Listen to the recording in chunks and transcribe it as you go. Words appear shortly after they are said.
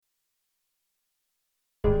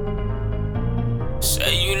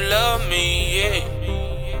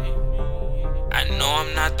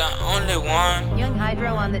not the only one. Young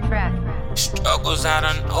Hydro on the track. Struggles I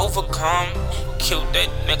done overcome. Killed that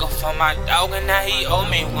nigga for my dog and now he owe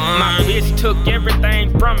me one. My bitch took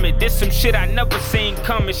everything from me. This some shit I never seen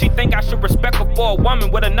coming. She think I should respect her for a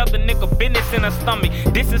woman with another nigga business in her stomach.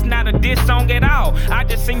 This is not a diss song at all. I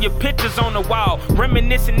just seen your pictures on the wall,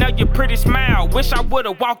 reminiscing of your pretty smile. Wish I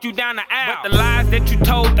would've walked you down the aisle, but the lies that you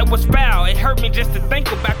told, that was foul. It hurt me just to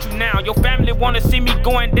think about you now. Your family wanna see me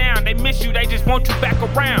going down. They miss you, they just want you back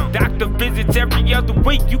around. Doctor visits every other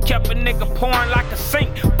week. You kept a nigga pouring like a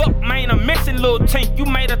sink. Fuck man, I'm missing little tink. You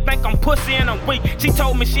made her think I'm pussy and I'm weak. She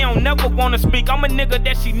told me she don't never wanna speak. I'm a nigga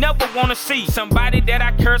that she never wanna see. Somebody that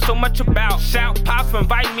I care so much about. Shout, Pops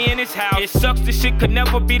invite me in his house. It sucks, this shit could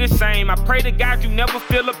never be the same. I pray to God you never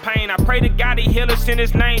feel the pain. I pray to God he heal us in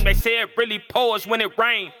his name. They say it really pours when it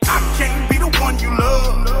rains. I can't be the one you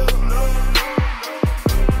love.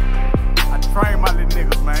 I train my little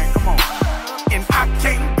niggas, man, come on. And I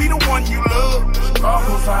can't be the one you love.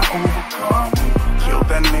 Struggles I overcome. Killed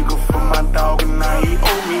that nigga for my dog and now he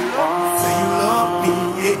owe me one. Say you love me,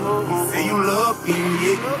 yeah. Say you love me,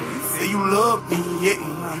 yeah. Say you love me, yeah.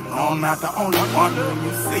 No, I'm not the only one.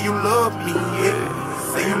 You say you love me,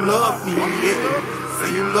 yeah. Say you love me, yeah.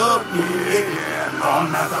 Say you love me, yeah. No,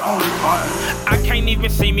 I'm not the only one. I can't even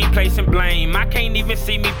see me placing blame. I can't even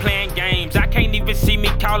see me playing games. I can't even see me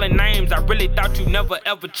calling names. I really thought you never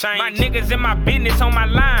ever changed. My niggas in my business on my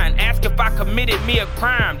line. Ask if I committed me a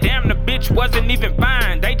crime. Damn, the bitch wasn't even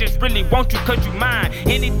fine. They just really want you cause you mine.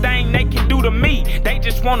 Anything they can do to me, they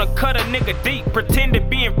just wanna cut a nigga deep. Pretend to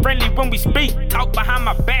being friendly when we speak. Talk behind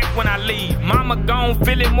my back when I leave. Mama gon'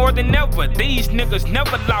 feel it more than ever. These niggas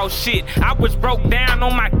never lost shit. I was broke down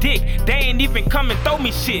on my dick. They ain't even come and throw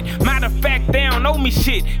me shit. Matter of fact, they don't owe me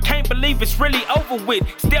shit. Can't believe it's really over with.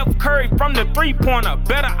 Steph Curry from the three-pointer.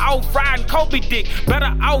 Better off riding Kobe dick.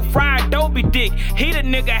 Better off riding Dobie dick. He the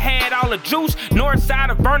nigga had all the juice. North side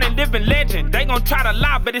of Vernon, living legend. They gon' try to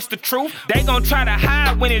lie, but it's the truth. They gon' try to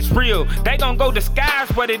hide when it's real. They gon' go disguise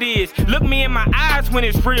what it is. Look me in my eyes when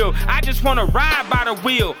it's real. I just wanna ride by the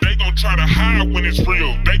wheel. They gon' try to hide when it's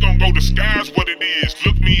real. They gon' go disguise what it is.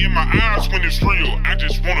 Look me in my eyes when it's real. I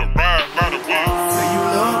just wanna ride by the wheel. Say you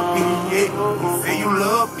love me, yeah. Say you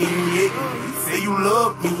love me, yeah. Say you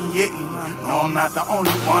love me, yeah. No, I'm not the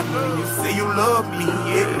only one. You say you love me,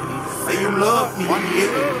 yeah. Say you love me,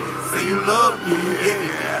 yeah. Say you love me,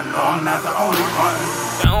 yeah. No, I'm not the only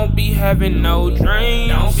one. Don't be having no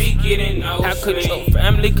dreams. Don't be getting no How could your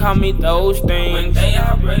family call me those things when they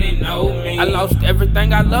already know me? I lost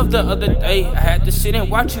everything I loved the other day. I had to sit and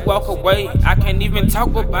watch you walk away. I can't even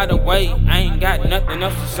talk, but by the way, I ain't got nothing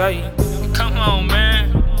else to say. Come on,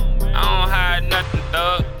 man. I don't hide nothing,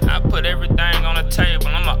 thug. I put everything on the table.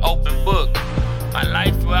 I'm an open book. My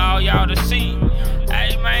life for all y'all to see.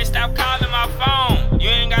 Hey, man, stop calling my phone. You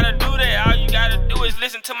ain't gotta do that. All you gotta do is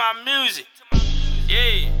listen to my music.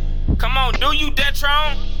 Yeah. Come on, do you,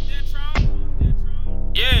 Detrone?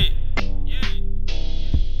 Yeah.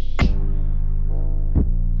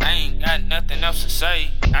 I ain't got nothing else to say.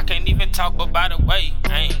 I can't even talk, but by the way,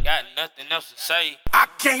 I ain't got nothing else to say. I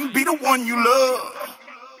can't be the one you love.